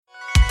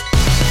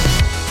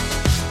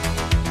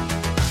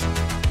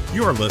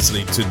You're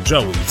listening to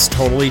Joey's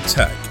Totally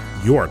Tech,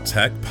 your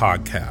tech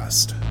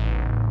podcast.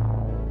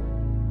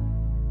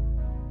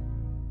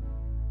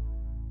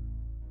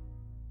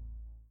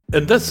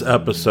 In this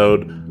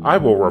episode, I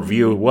will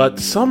review what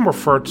some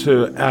refer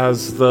to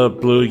as the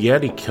Blue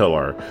Yeti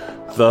killer,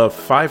 the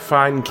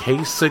FiFine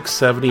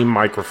K670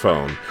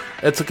 microphone.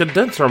 It's a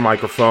condenser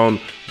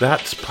microphone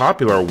that's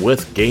popular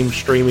with game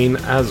streaming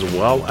as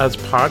well as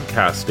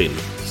podcasting.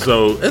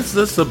 So, is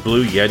this the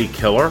Blue Yeti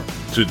killer?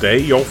 Today,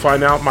 you'll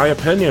find out my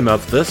opinion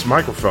of this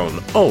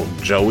microphone on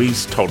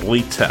Joey's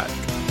Totally Tech.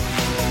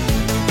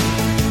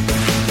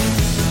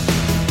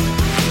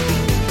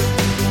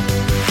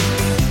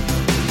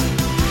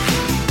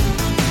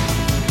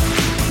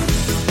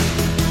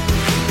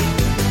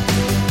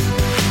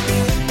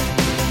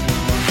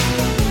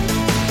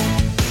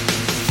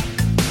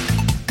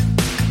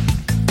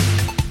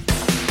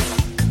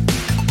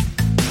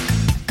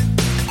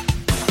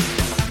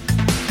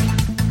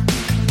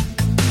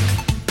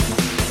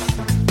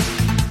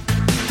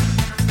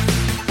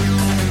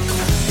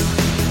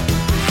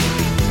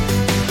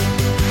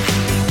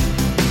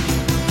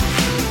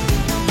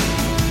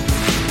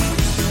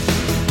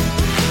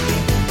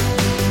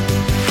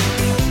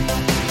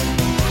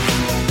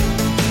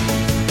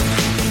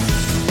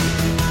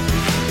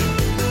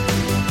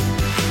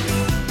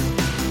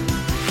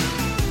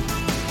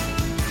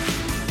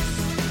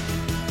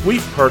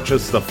 We've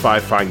purchased the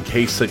FiFine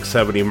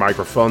K670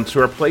 microphone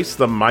to replace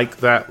the mic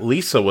that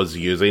Lisa was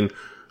using,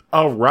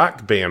 a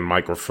Rock Band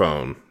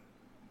microphone.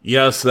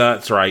 Yes,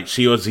 that's right,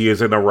 she was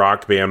using a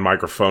Rock Band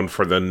microphone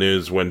for the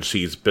news when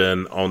she's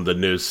been on the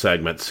news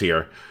segments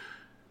here.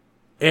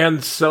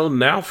 And so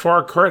now for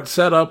our current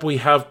setup, we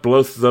have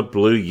both the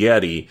Blue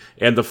Yeti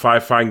and the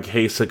FiFine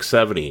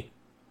K670.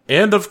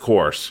 And of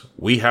course,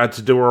 we had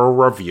to do a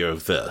review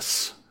of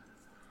this.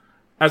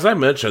 As I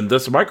mentioned,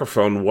 this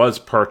microphone was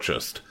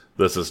purchased.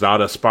 This is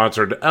not a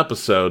sponsored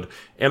episode,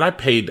 and I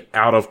paid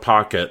out of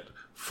pocket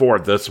for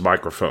this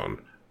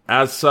microphone.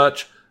 As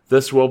such,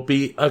 this will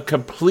be a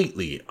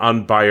completely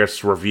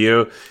unbiased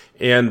review,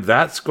 and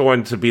that's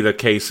going to be the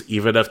case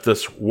even if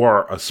this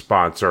were a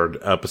sponsored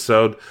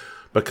episode,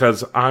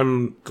 because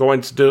I'm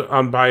going to do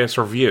unbiased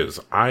reviews.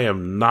 I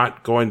am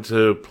not going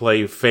to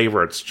play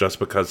favorites just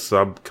because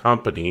some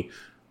company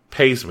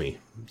pays me.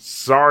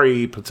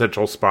 Sorry,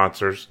 potential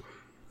sponsors.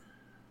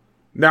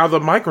 Now, the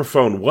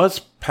microphone was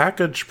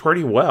packaged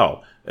pretty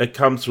well. It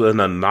comes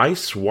in a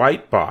nice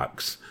white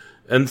box.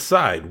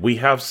 Inside, we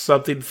have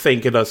something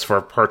thanking us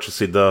for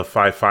purchasing the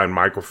FiFine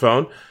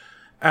microphone,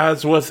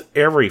 as with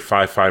every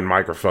FiFine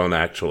microphone,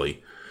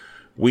 actually.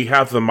 We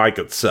have the mic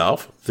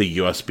itself, the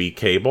USB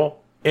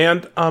cable,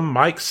 and a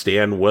mic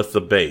stand with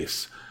the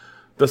base.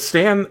 The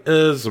stand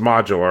is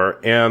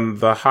modular, and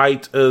the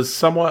height is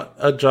somewhat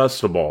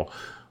adjustable,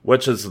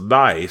 which is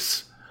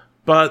nice.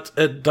 But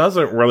it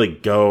doesn't really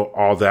go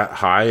all that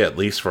high, at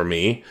least for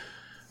me,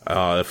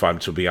 if I'm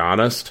to be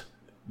honest.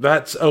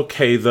 That's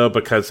okay, though,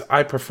 because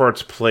I prefer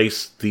to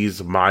place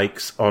these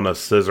mics on a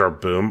scissor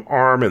boom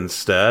arm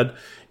instead,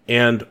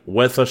 and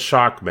with a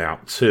shock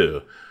mount,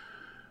 too,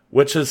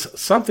 which is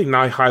something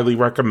I highly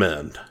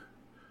recommend.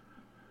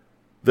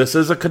 This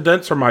is a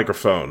condenser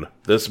microphone.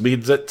 This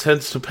means it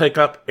tends to pick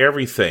up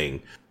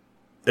everything.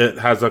 It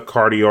has a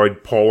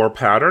cardioid polar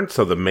pattern,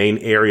 so the main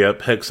area it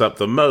picks up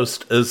the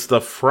most is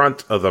the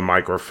front of the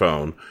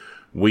microphone.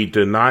 We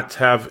do not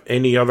have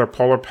any other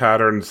polar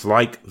patterns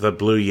like the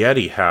Blue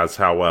Yeti has,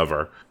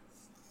 however.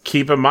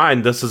 Keep in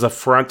mind, this is a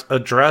front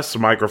address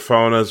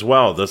microphone as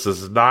well. This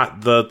is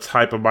not the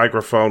type of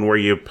microphone where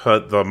you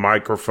put the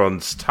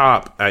microphone's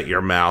top at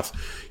your mouth.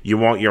 You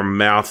want your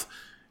mouth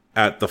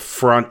at the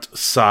front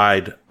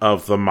side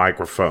of the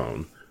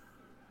microphone.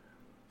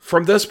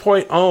 From this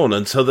point on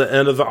until the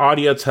end of the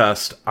audio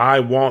test, I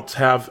won't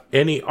have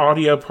any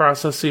audio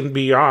processing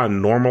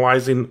beyond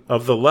normalizing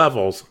of the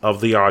levels of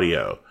the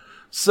audio.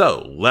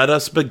 So, let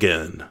us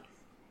begin.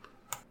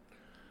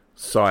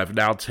 So, I've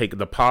now taken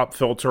the pop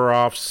filter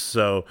off,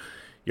 so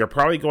you're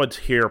probably going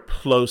to hear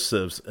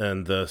plosives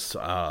in this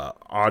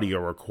audio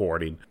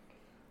recording.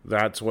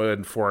 That's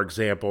when, for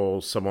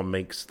example, someone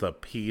makes the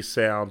P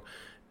sound.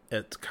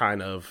 It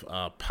kind of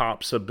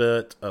pops a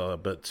bit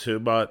too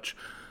much.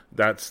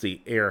 That's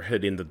the air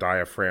hitting the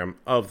diaphragm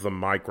of the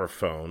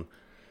microphone.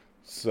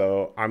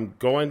 So I'm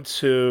going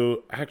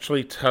to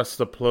actually test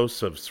the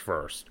plosives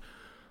first.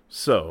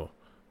 So,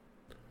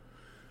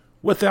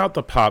 without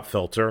the pop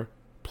filter,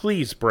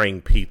 please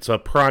bring pizza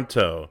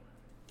pronto.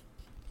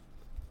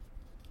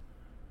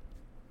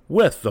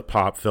 With the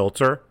pop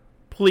filter,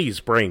 please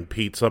bring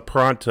pizza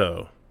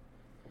pronto.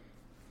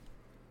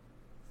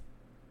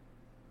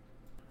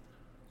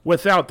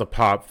 Without the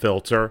pop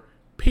filter,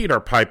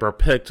 Peter Piper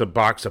picked a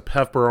box of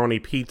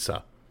pepperoni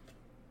pizza.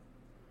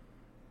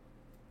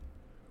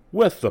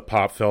 With the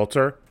pop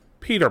filter,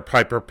 Peter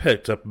Piper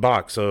picked a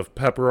box of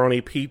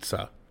pepperoni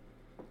pizza.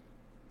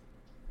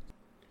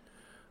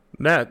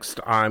 Next,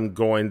 I'm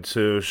going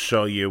to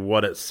show you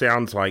what it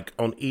sounds like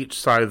on each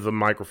side of the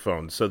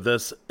microphone. So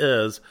this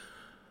is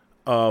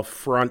a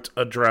front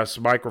address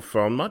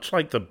microphone, much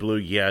like the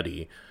Blue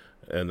Yeti.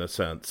 in a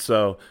sense.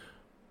 So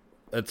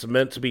it's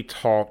meant to be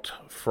talked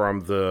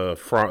from the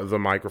front of the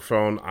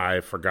microphone.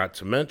 I forgot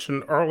to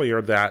mention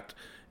earlier that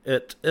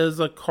it is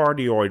a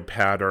cardioid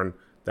pattern.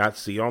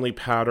 That's the only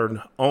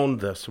pattern on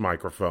this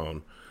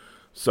microphone.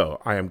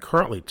 So I am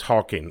currently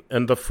talking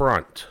in the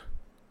front.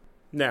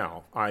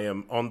 Now I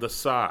am on the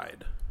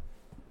side.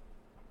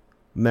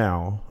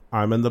 Now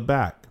I'm in the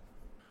back.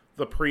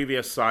 The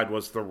previous side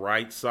was the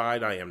right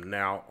side. I am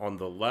now on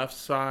the left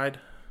side.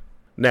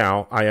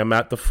 Now I am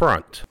at the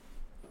front.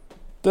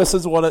 This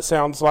is what it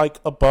sounds like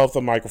above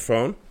the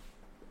microphone.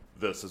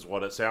 This is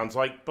what it sounds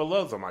like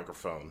below the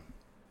microphone.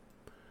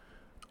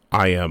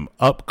 I am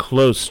up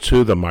close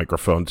to the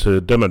microphone to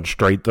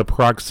demonstrate the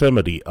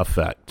proximity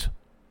effect.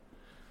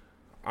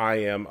 I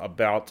am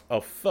about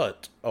a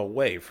foot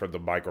away from the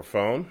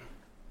microphone.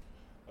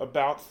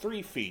 About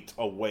 3 feet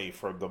away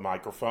from the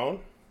microphone.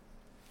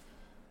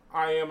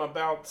 I am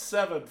about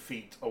 7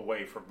 feet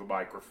away from the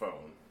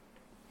microphone.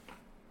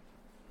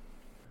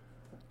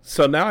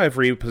 So now I've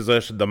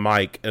repositioned the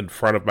mic in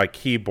front of my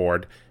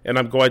keyboard, and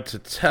I'm going to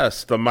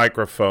test the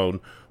microphone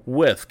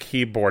with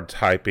keyboard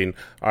typing.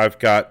 I've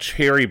got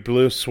cherry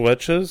blue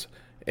switches,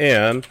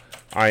 and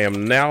I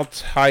am now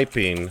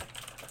typing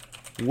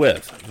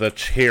with the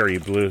cherry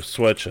blue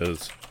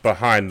switches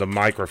behind the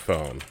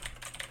microphone.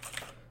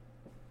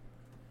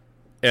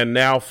 And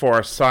now for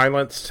a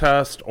silence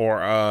test,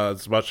 or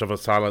as much of a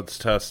silence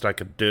test I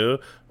could do,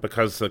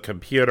 because the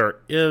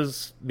computer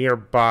is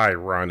nearby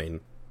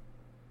running.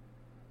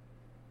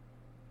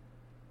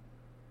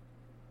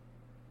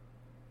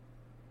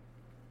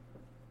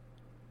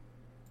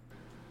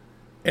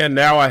 And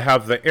now I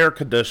have the air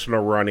conditioner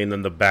running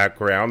in the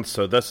background,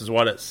 so this is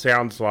what it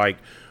sounds like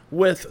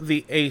with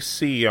the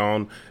AC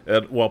on.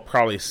 It will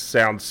probably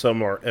sound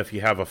similar if you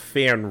have a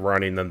fan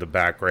running in the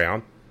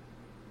background.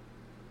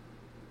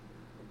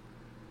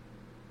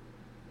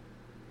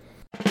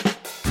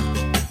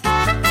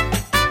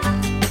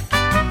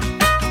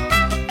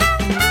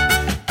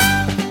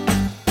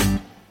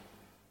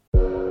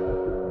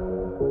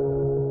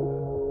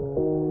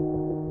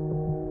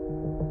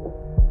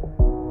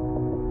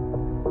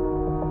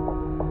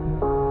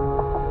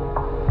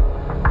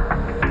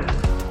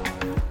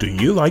 Do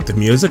you like the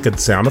music and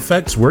sound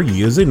effects we're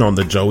using on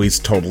the Joey's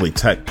Totally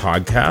Tech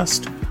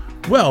podcast?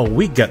 Well,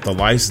 we get the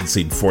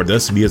licensing for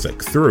this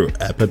music through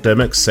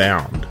Epidemic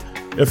Sound.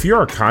 If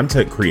you're a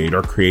content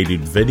creator creating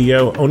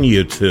video on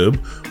YouTube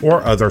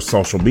or other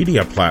social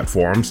media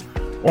platforms,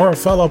 or a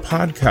fellow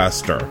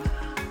podcaster,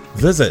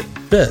 visit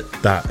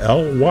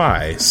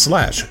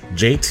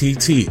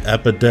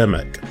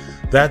bit.ly/JTTepidemic.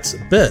 That's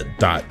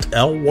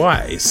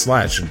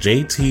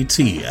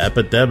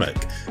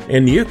bit.ly/JTTepidemic.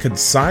 And you can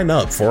sign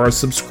up for a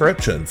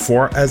subscription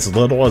for as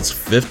little as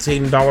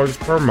 $15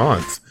 per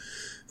month.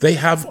 They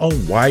have a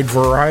wide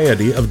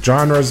variety of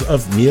genres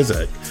of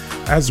music,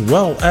 as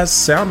well as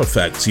sound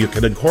effects you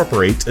can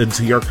incorporate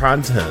into your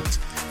content.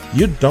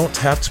 You don't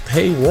have to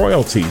pay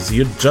royalties,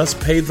 you just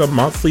pay the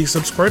monthly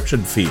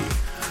subscription fee.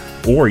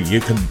 Or you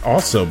can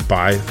also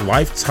buy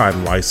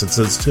lifetime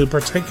licenses to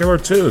particular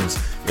tunes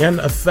and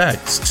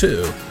effects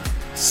too.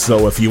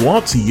 So if you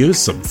want to use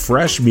some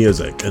fresh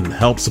music and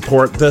help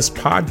support this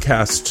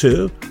podcast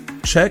too,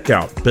 check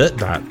out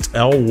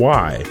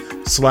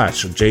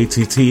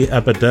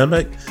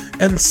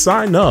bit.ly/JTTepidemic and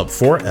sign up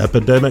for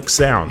Epidemic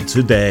Sound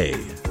today.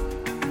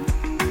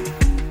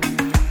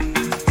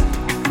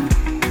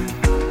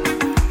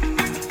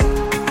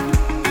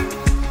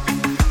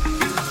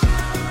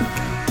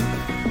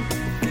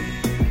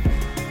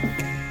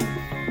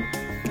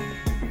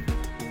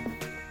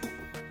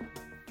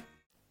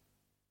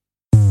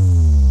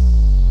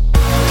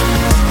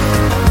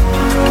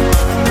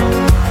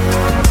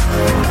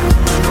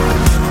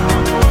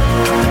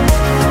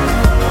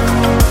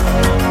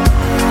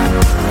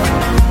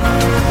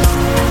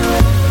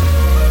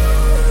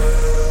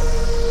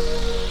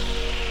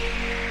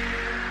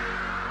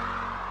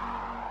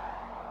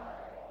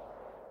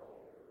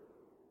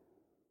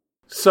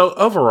 So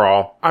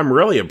overall, I'm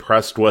really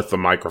impressed with the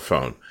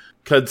microphone.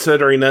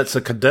 Considering it's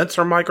a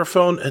condenser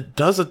microphone, it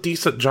does a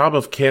decent job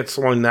of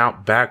canceling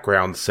out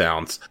background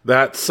sounds.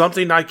 That's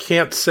something I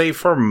can't say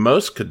for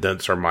most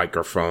condenser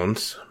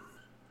microphones.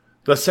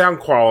 The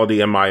sound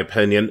quality, in my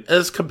opinion,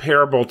 is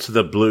comparable to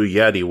the Blue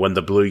Yeti when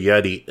the Blue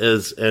Yeti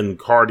is in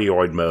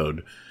cardioid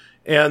mode.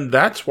 And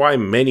that's why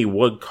many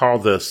would call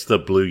this the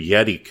Blue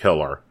Yeti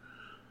killer.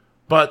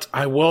 But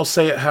I will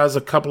say it has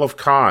a couple of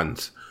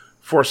cons.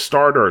 For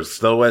starters,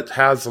 though it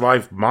has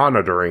live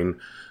monitoring,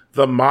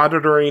 the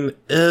monitoring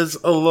is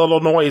a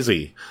little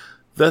noisy.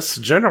 This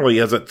generally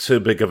isn't too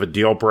big of a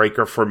deal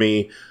breaker for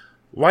me.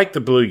 Like the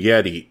Blue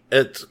Yeti,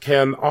 it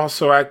can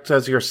also act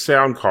as your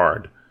sound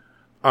card.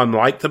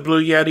 Unlike the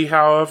Blue Yeti,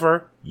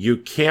 however, you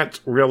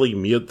can't really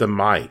mute the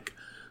mic,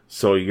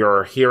 so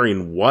you're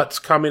hearing what's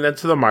coming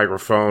into the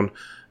microphone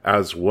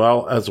as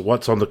well as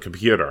what's on the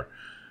computer.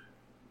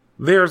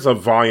 There's a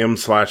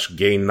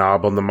volume/gain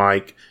knob on the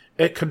mic.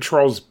 It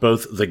controls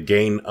both the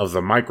gain of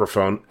the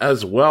microphone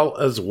as well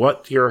as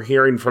what you're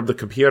hearing from the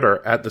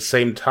computer at the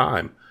same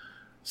time.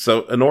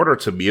 So in order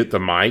to mute the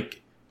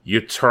mic,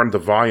 you turn the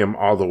volume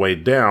all the way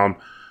down,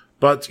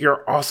 but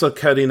you're also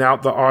cutting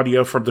out the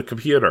audio from the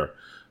computer.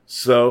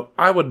 So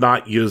I would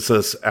not use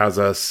this as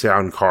a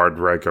sound card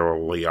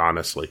regularly,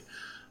 honestly.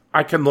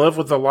 I can live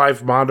with the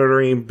live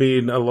monitoring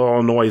being a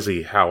little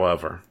noisy,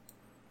 however.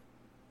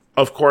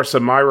 Of course,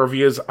 in my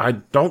reviews, I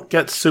don't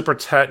get super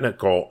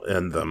technical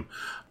in them.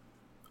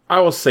 I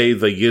will say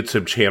the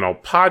YouTube channel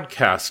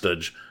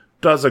Podcastage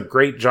does a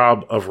great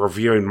job of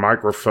reviewing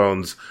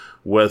microphones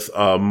with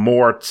a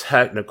more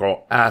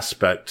technical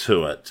aspect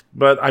to it.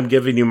 But I'm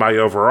giving you my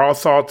overall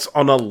thoughts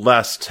on a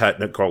less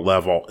technical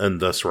level in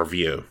this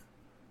review.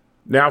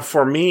 Now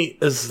for me,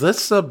 is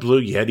this a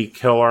Blue Yeti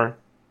killer?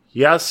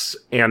 Yes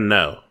and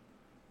no.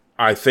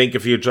 I think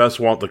if you just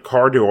want the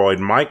cardioid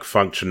mic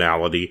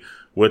functionality,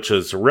 which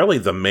is really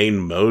the main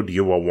mode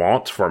you will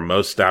want for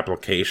most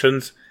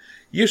applications,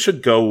 you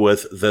should go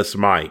with this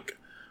mic.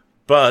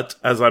 But,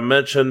 as I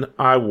mentioned,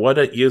 I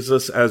wouldn't use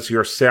this as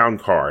your sound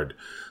card.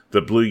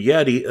 The Blue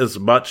Yeti is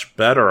much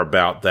better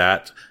about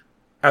that,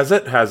 as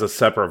it has a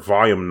separate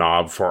volume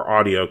knob for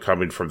audio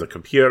coming from the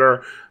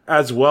computer,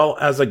 as well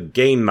as a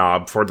gain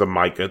knob for the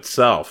mic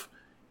itself.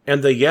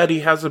 And the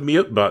Yeti has a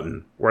mute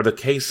button, where the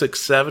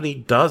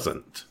K670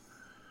 doesn't.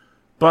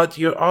 But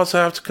you also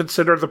have to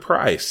consider the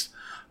price.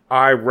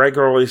 I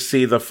regularly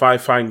see the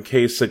FiFine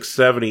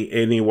K670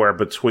 anywhere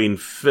between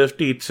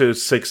 $50 to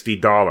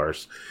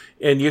 $60,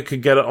 and you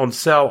can get it on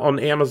sale on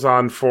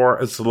Amazon for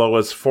as low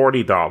as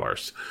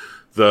 $40.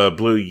 The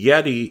Blue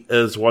Yeti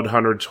is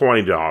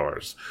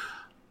 $120.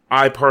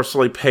 I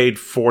personally paid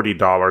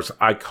 $40.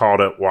 I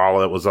caught it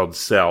while it was on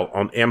sale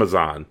on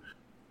Amazon.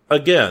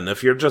 Again,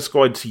 if you're just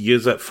going to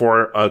use it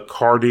for a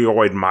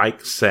cardioid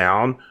mic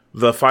sound,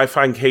 the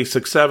FiFine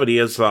K670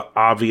 is the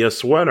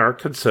obvious winner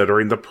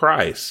considering the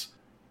price.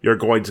 You're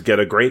going to get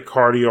a great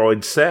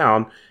cardioid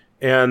sound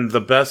and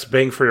the best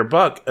bang for your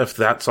buck if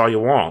that's all you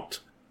want.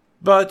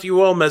 But you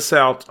will miss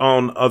out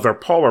on other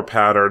polar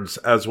patterns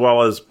as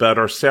well as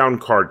better sound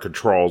card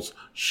controls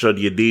should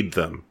you need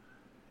them.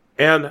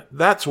 And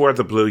that's where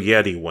the Blue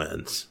Yeti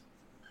wins.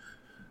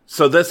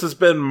 So this has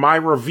been my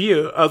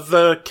review of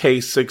the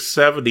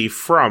K670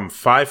 from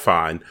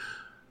FiFine.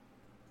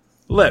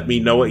 Let me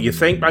know what you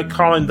think by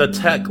calling the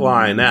tech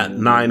line at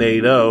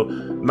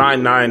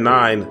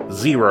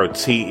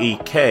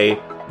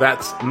 980-999-0TEK.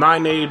 That's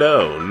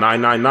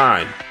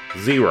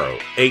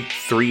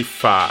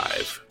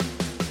 980-999-0835.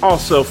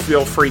 Also,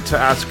 feel free to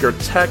ask your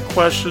tech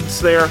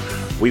questions there.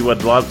 We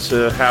would love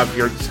to have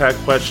your tech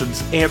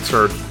questions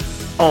answered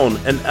on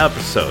an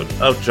episode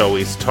of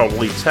Joey's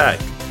Totally Tech.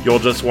 You'll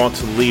just want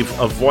to leave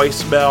a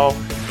voicemail,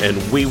 and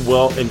we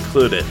will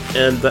include it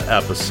in the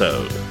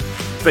episode.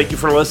 Thank you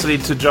for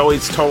listening to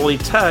Joey's Totally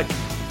Tech.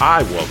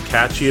 I will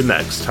catch you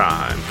next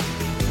time.